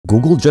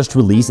Google just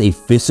released a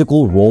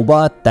physical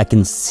robot that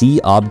can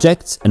see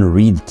objects and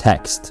read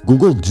text.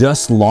 Google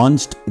just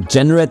launched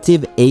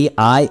generative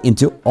AI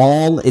into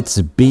all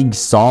its big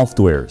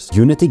softwares.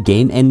 Unity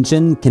game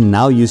engine can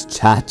now use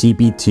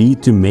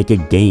ChatGPT to make a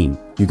game.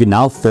 You can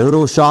now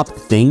Photoshop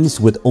things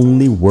with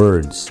only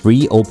words.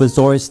 Free open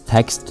source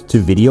text to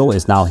video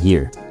is now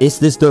here. Is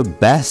this the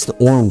best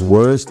or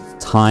worst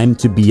time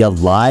to be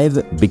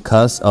alive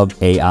because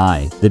of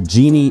AI? The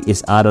genie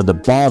is out of the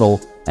bottle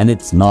and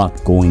it's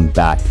not going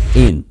back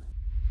in.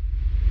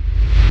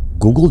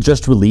 Google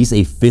just released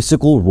a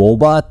physical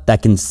robot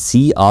that can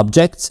see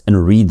objects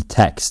and read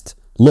text.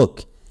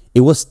 Look,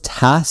 it was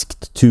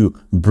tasked to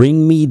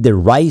bring me the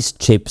rice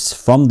chips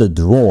from the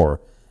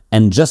drawer.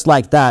 And just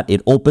like that,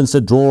 it opens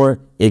the drawer,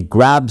 it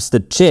grabs the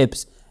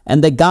chips,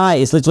 and the guy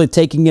is literally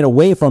taking it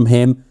away from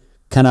him.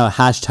 Kind of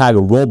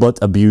hashtag robot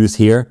abuse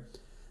here.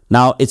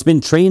 Now, it's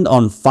been trained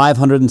on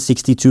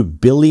 562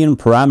 billion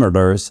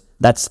parameters.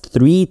 That's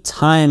 3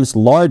 times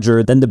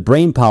larger than the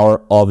brain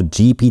power of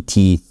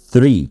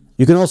GPT-3.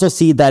 You can also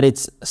see that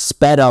it's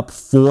sped up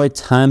 4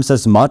 times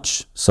as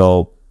much,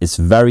 so it's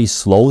very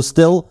slow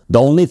still. The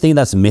only thing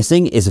that's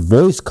missing is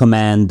voice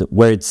command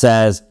where it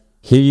says,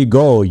 "Here you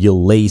go, you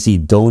lazy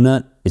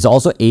donut." It's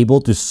also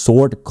able to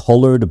sort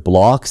colored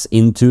blocks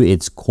into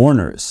its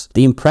corners.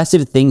 The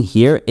impressive thing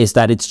here is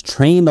that it's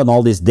trained on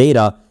all this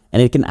data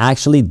and it can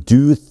actually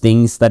do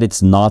things that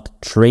it's not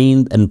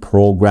trained and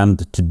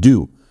programmed to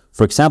do.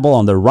 For example,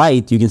 on the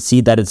right, you can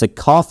see that it's a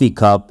coffee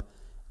cup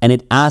and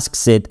it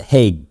asks it,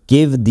 "Hey,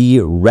 give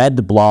the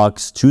red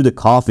blocks to the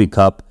coffee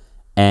cup,"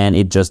 and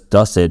it just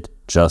does it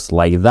just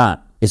like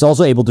that. It's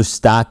also able to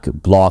stack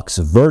blocks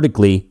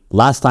vertically.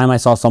 Last time I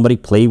saw somebody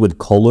play with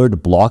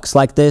colored blocks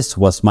like this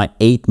was my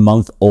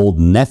 8-month-old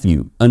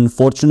nephew.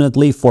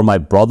 Unfortunately for my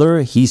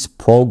brother, he's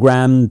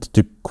programmed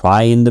to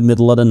cry in the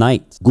middle of the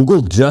night. Google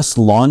just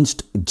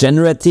launched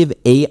generative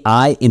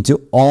AI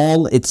into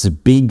all its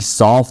big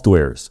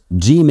softwares.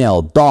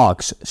 Gmail,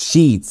 Docs,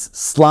 Sheets,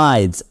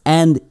 Slides,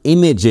 and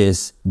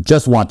Images.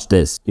 Just watch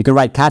this. You can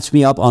write "catch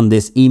me up on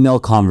this email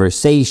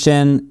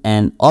conversation,"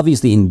 and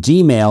obviously in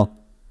Gmail,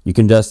 you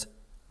can just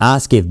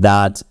ask it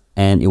that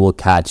and it will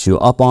catch you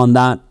up on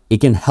that.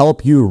 It can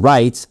help you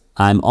write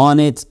 "I'm on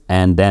it"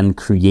 and then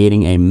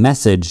creating a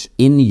message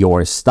in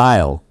your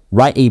style.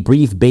 Write a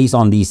brief based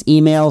on these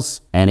emails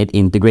and it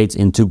integrates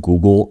into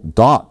Google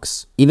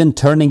Docs. Even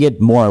turning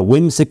it more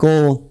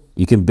whimsical,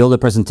 you can build a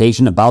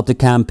presentation about the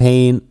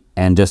campaign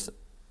and just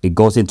it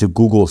goes into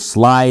Google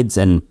Slides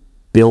and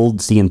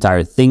builds the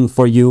entire thing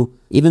for you.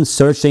 Even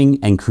searching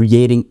and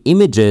creating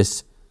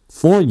images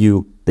for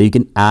you that you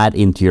can add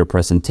into your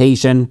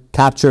presentation,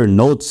 capture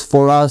notes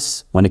for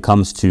us when it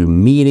comes to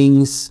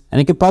meetings, and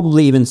it can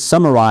probably even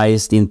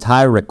summarize the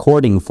entire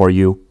recording for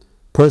you.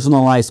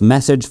 Personalized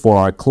message for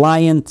our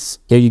clients.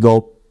 Here you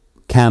go.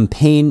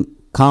 Campaign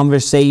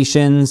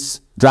conversations.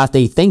 Draft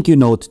a thank you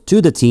note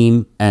to the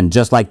team, and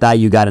just like that,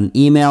 you got an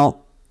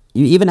email.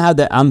 You even have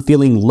the "I'm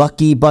feeling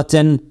lucky"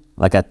 button,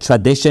 like a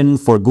tradition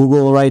for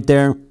Google right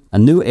there. A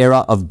new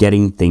era of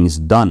getting things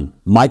done.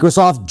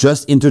 Microsoft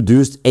just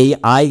introduced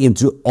AI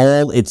into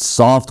all its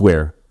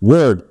software.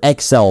 Word,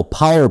 Excel,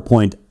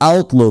 PowerPoint,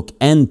 Outlook,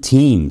 and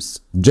Teams.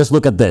 Just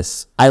look at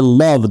this. I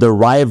love the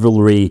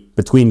rivalry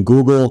between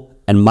Google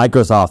and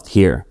Microsoft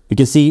here. You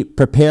can see,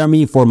 "prepare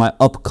me for my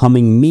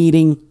upcoming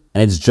meeting,"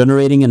 and it's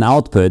generating an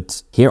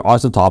output. Here are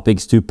some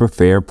topics to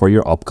prepare for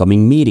your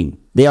upcoming meeting.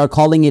 They are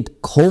calling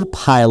it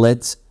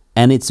Copilot,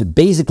 and it's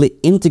basically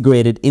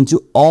integrated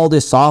into all the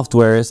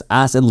softwares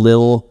as a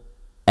little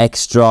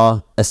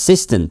extra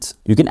assistant.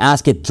 You can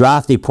ask it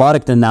draft a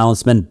product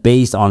announcement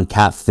based on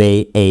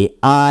Cafe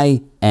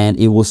AI, and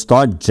it will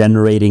start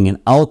generating an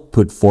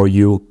output for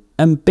you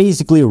and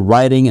basically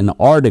writing an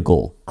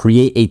article.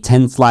 Create a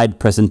 10-slide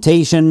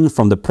presentation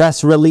from the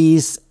press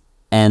release,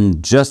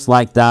 and just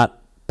like that,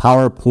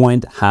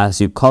 PowerPoint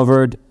has you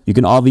covered. You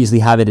can obviously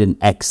have it in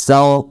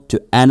Excel to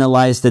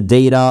analyze the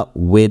data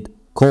with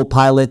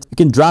Copilot. You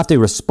can draft a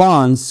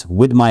response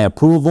with my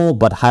approval,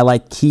 but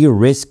highlight key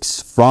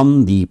risks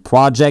from the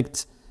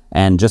project.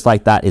 And just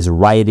like that is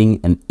writing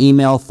an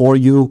email for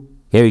you.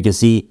 Here you can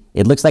see,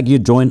 it looks like you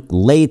joined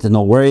late.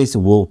 No worries,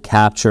 we'll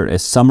capture a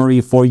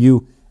summary for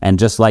you. And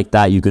just like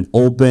that, you can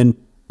open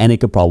and it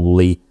could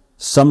probably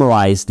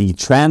summarize the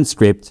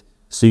transcript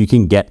so you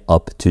can get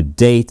up to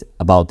date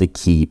about the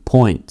key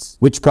points.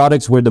 Which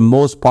products were the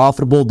most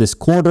profitable this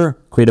quarter?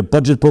 Create a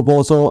budget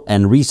proposal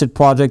and reset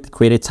project.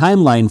 Create a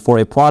timeline for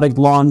a product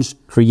launch.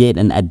 Create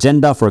an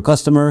agenda for a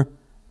customer.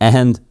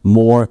 And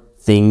more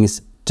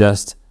things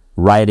just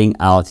writing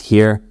out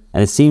here.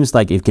 And it seems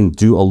like it can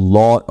do a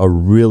lot of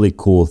really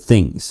cool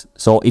things.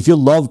 So if you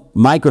love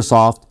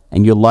Microsoft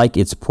and you like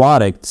its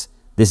products,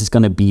 this is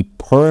going to be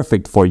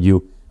perfect for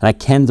you. And I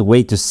can't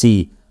wait to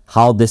see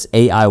how this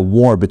AI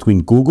war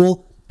between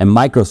Google and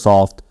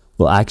Microsoft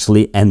will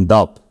actually end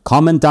up.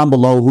 Comment down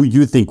below who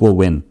you think will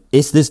win.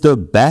 Is this the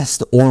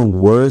best or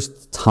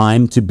worst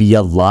time to be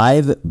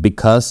alive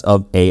because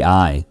of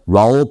AI?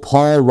 Raul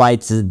Paul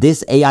writes,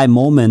 this AI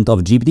moment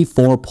of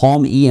GPT-4,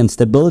 Palm E, and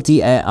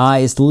Stability AI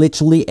is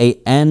literally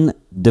an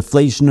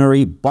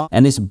deflationary bomb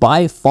and is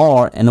by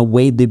far and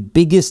away the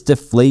biggest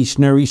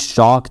deflationary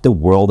shock the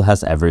world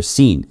has ever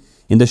seen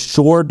in the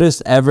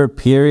shortest ever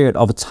period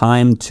of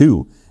time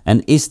too,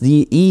 and is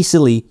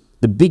easily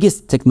the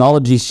biggest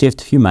technology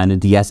shift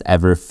humanity has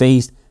ever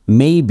faced,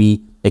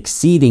 maybe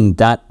exceeding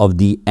that of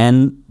the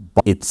N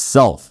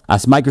itself.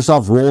 As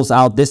Microsoft rolls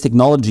out this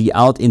technology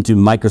out into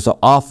Microsoft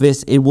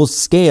Office, it will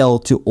scale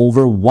to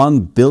over 1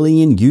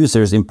 billion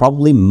users in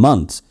probably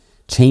months,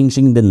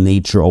 changing the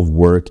nature of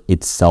work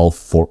itself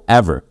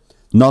forever.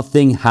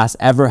 Nothing has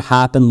ever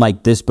happened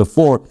like this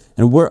before,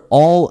 and we're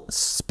all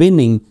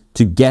spinning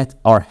to get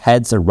our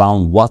heads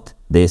around what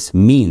this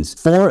means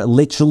for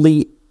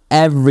literally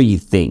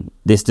everything.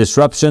 This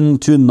disruption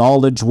to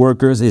knowledge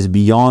workers is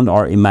beyond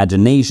our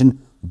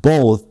imagination,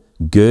 both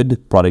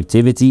good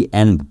productivity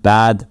and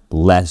bad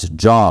less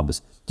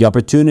jobs. The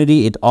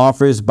opportunity it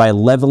offers by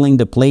leveling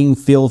the playing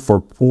field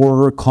for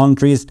poorer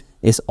countries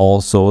is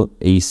also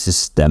a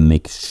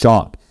systemic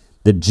shock.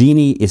 The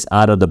genie is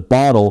out of the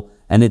bottle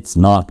and it's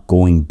not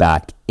going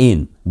back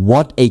in.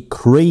 What a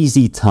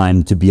crazy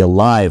time to be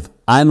alive.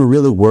 I'm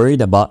really worried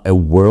about a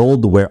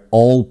world where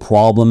all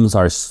problems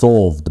are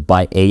solved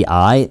by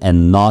AI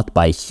and not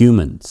by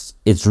humans.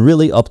 It's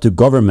really up to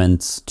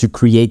governments to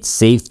create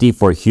safety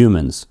for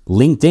humans.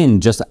 LinkedIn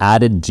just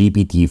added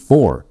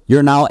GPT-4.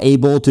 You're now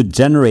able to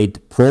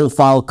generate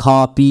profile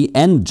copy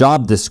and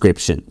job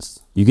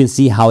descriptions. You can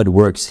see how it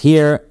works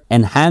here.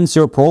 Enhance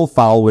your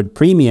profile with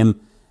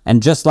premium,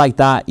 and just like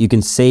that, you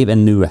can save a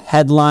new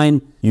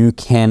headline. You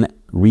can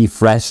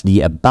refresh the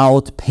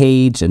about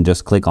page and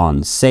just click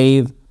on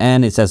save,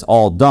 and it says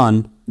all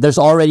done. There's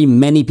already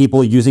many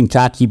people using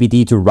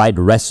ChatGPT to write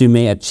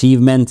resume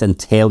achievements and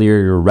tailor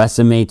your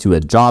resume to a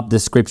job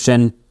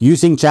description,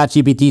 using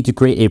ChatGPT to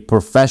create a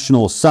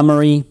professional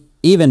summary,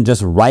 even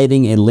just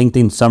writing a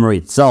LinkedIn summary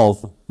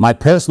itself. My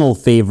personal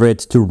favorite,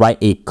 to write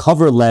a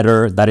cover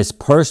letter that is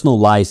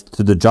personalized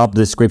to the job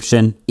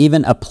description,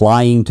 even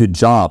applying to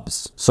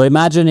jobs. So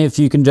imagine if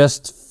you can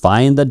just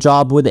find the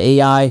job with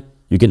AI,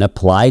 you can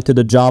apply to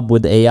the job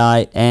with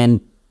AI,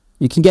 and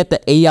you can get the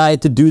AI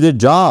to do the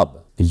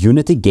job. The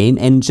Unity game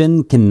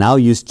engine can now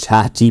use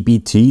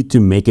ChatGPT to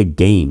make a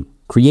game.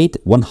 Create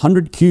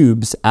 100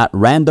 cubes at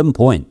random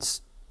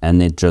points,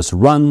 and it just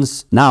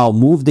runs. Now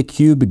move the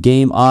cube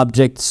game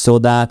object so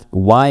that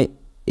y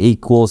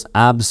equals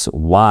abs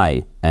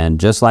y, and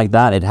just like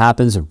that it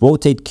happens.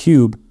 Rotate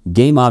cube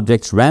game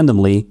objects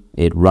randomly,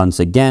 it runs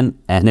again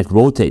and it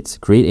rotates.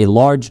 Create a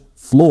large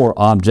floor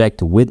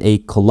object with a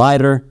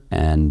collider,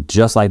 and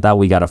just like that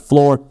we got a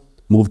floor.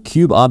 Move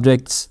cube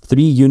objects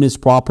 3 units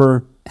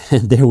proper,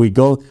 and there we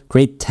go.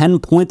 Create 10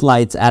 point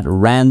lights at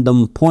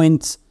random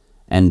points,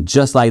 and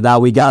just like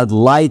that we got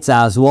lights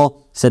as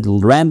well. Set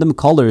random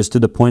colors to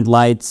the point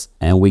lights,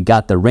 and we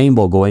got the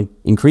rainbow going.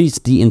 Increase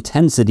the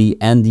intensity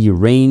and the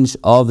range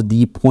of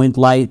the point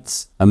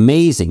lights.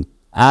 Amazing.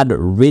 Add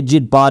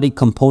rigid body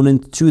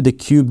component to the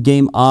cube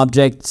game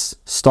objects.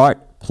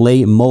 Start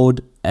play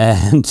mode,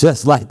 and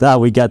just like that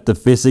we got the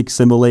physics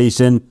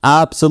simulation.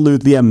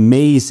 Absolutely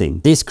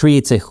amazing. This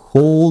creates a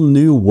whole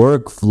new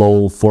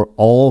workflow for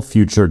all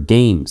future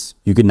games.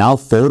 You can now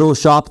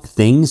Photoshop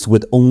things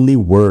with only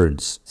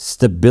words.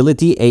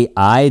 Stability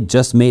AI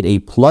just made a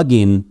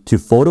plugin to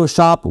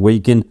Photoshop where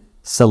you can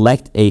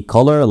select a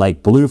color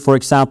like blue, for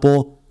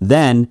example.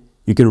 Then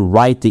you can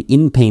write the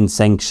in-paint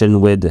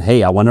section with,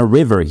 hey, I want a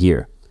river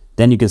here.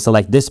 Then you can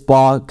select this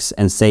box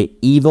and say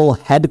evil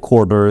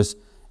headquarters.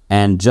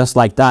 And just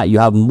like that, you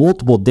have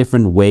multiple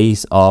different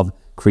ways of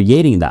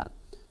creating that.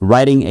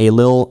 Writing a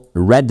little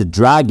red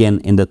dragon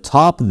in the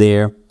top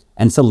there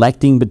and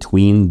selecting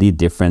between the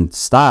different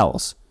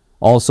styles.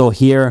 Also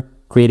here,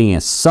 creating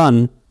a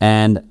sun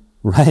and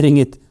writing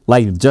it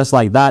like just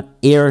like that.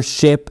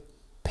 Airship,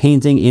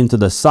 painting into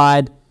the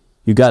side.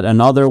 You got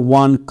another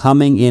one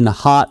coming in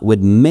hot with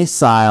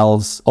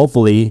missiles,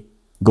 hopefully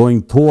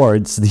going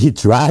towards the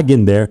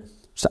dragon there.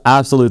 It's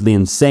absolutely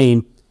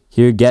insane.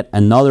 Here, get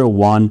another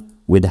one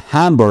with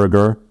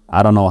hamburger.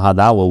 I don't know how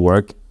that will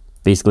work.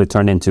 Basically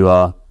turned into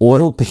a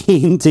oil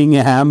painting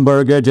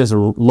hamburger, just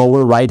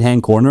lower right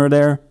hand corner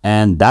there.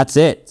 And that's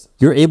it.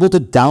 You're able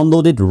to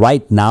download it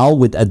right now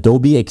with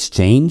Adobe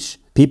Exchange.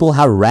 People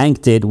have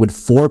ranked it with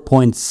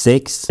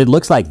 4.6. It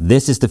looks like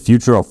this is the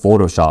future of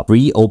Photoshop.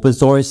 Free open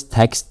source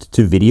text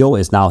to video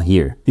is now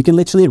here. You can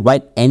literally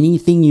write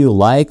anything you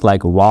like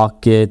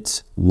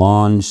rocket,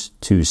 launch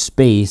to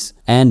space,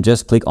 and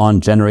just click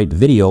on generate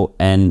video,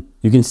 and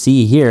you can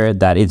see here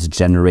that it's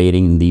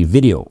generating the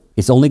video.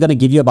 It's only going to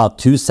give you about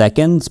 2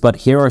 seconds, but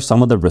here are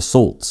some of the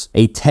results.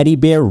 A teddy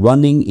bear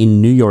running in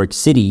New York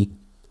City.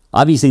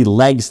 Obviously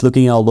legs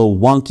looking a little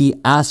wonky.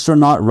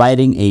 Astronaut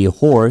riding a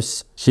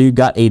horse. So you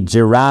got a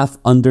giraffe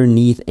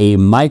underneath a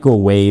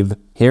microwave.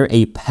 Here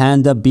a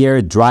panda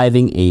bear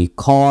driving a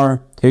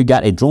car. Here you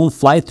got a drone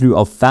fly through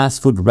a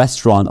fast food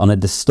restaurant on a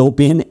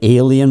dystopian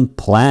alien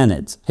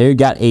planet. Here you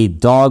got a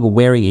dog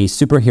wearing a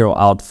superhero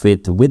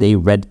outfit with a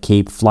red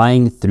cape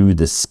flying through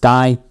the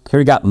sky. Here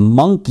you got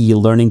monkey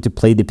learning to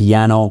play the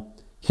piano.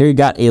 Here you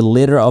got a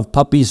litter of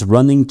puppies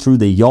running through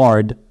the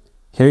yard.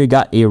 Here you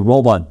got a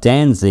robot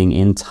dancing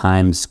in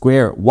Times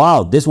Square.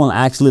 Wow, this one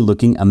actually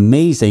looking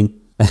amazing.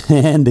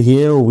 And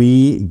here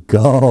we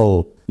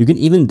go. You can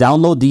even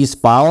download these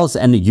files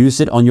and use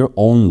it on your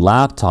own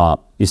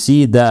laptop. You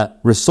see, the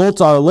results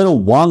are a little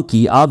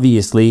wonky,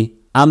 obviously.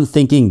 I'm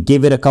thinking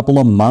give it a couple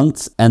of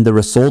months and the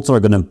results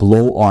are gonna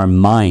blow our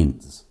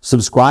minds.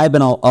 Subscribe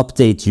and I'll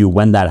update you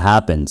when that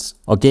happens.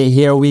 Okay,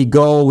 here we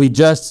go. We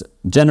just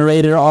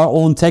generated our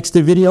own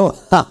text-to-video.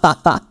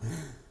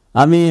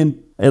 I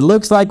mean, it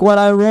looks like what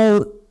I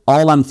wrote.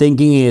 All I'm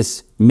thinking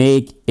is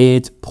make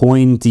it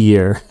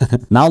pointier.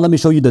 Now let me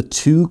show you the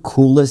 2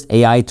 coolest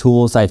AI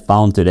tools I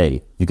found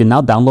today. You can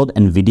now download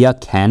NVIDIA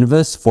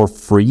Canvas for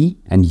free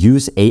and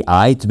use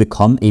AI to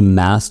become a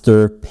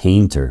master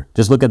painter.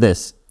 Just look at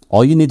this.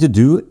 All you need to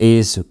do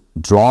is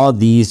draw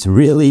these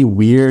really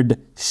weird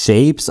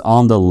shapes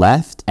on the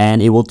left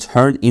and it will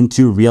turn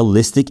into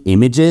realistic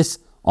images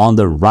on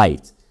the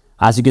right.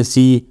 As you can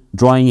see,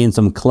 drawing in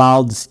some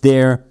clouds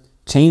there,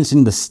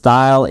 changing the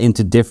style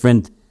into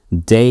different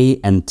day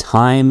and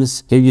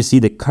times. Here you see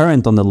the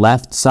current on the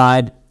left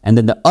side and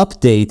then the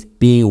update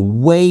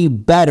being way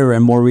better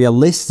and more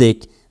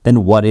realistic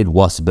than what it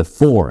was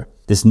before.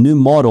 This new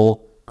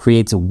model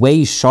creates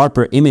way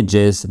sharper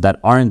images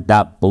that aren't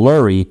that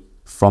blurry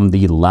from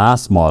the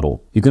last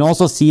model. You can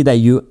also see that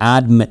you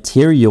add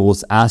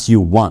materials as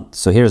you want.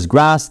 So here's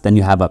grass, then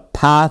you have a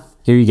path.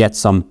 Here you get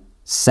some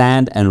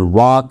sand and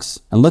rocks.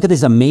 And look at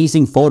these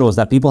amazing photos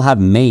that people have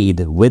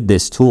made with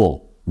this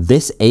tool.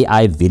 This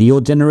AI video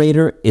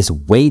generator is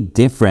way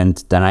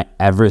different than I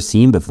ever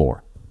seen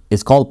before.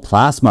 It's called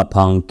Plasma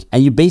Punk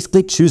and you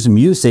basically choose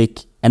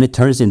music and it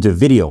turns into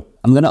video.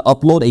 I'm gonna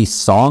upload a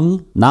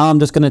song. Now I'm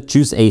just gonna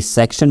choose a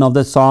section of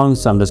the song.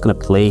 So I'm just gonna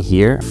play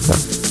here.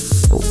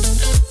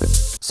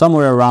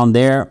 Somewhere around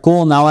there.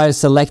 Cool, now I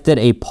selected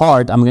a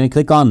part. I'm gonna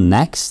click on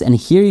next and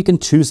here you can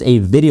choose a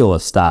video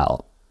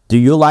style. Do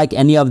you like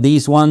any of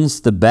these ones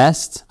the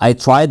best? I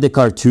tried the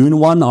cartoon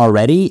one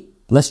already.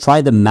 Let's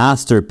try the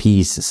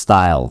masterpiece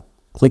style.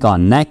 Click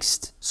on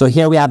next. So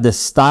here we have the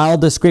style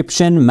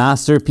description,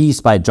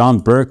 masterpiece by John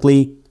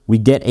Berkeley. We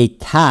get a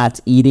cat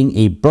eating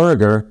a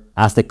burger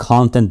as the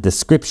content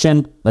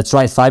description. Let's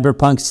try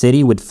Cyberpunk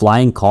City with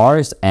flying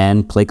cars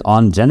and click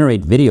on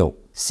generate video.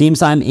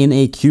 Seems I'm in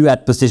a queue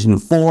at position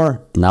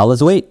 4. Now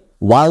let's wait.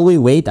 While we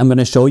wait, I'm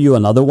gonna show you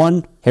another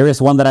one. Here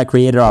is one that I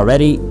created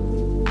already.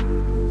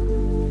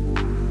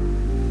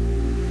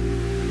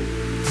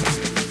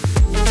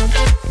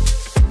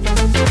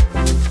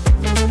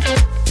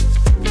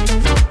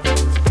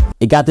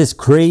 It got this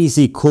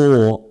crazy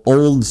cool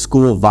old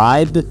school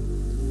vibe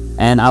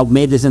and I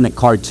made this in a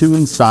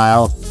cartoon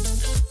style.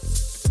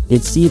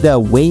 See the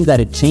way that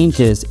it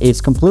changes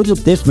is completely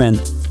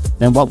different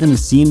than what we've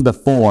seen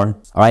before.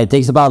 Alright, it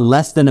takes about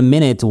less than a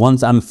minute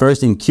once I'm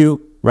first in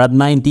queue. We're at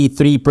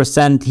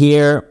 93%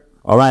 here.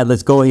 Alright,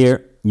 let's go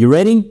here. You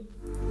ready?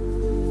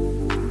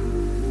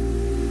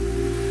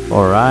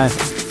 Alright.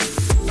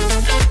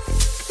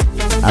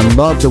 I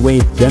love the way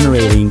it's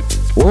generating.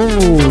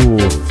 Whoa!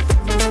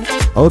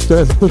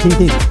 Okay.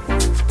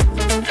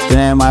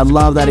 Damn, I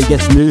love that it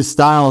gets new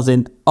styles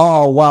and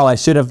oh wow, I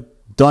should have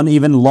done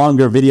even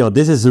longer video.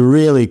 This is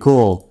really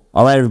cool.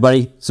 Alright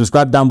everybody,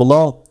 subscribe down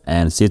below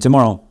and see you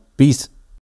tomorrow. Peace.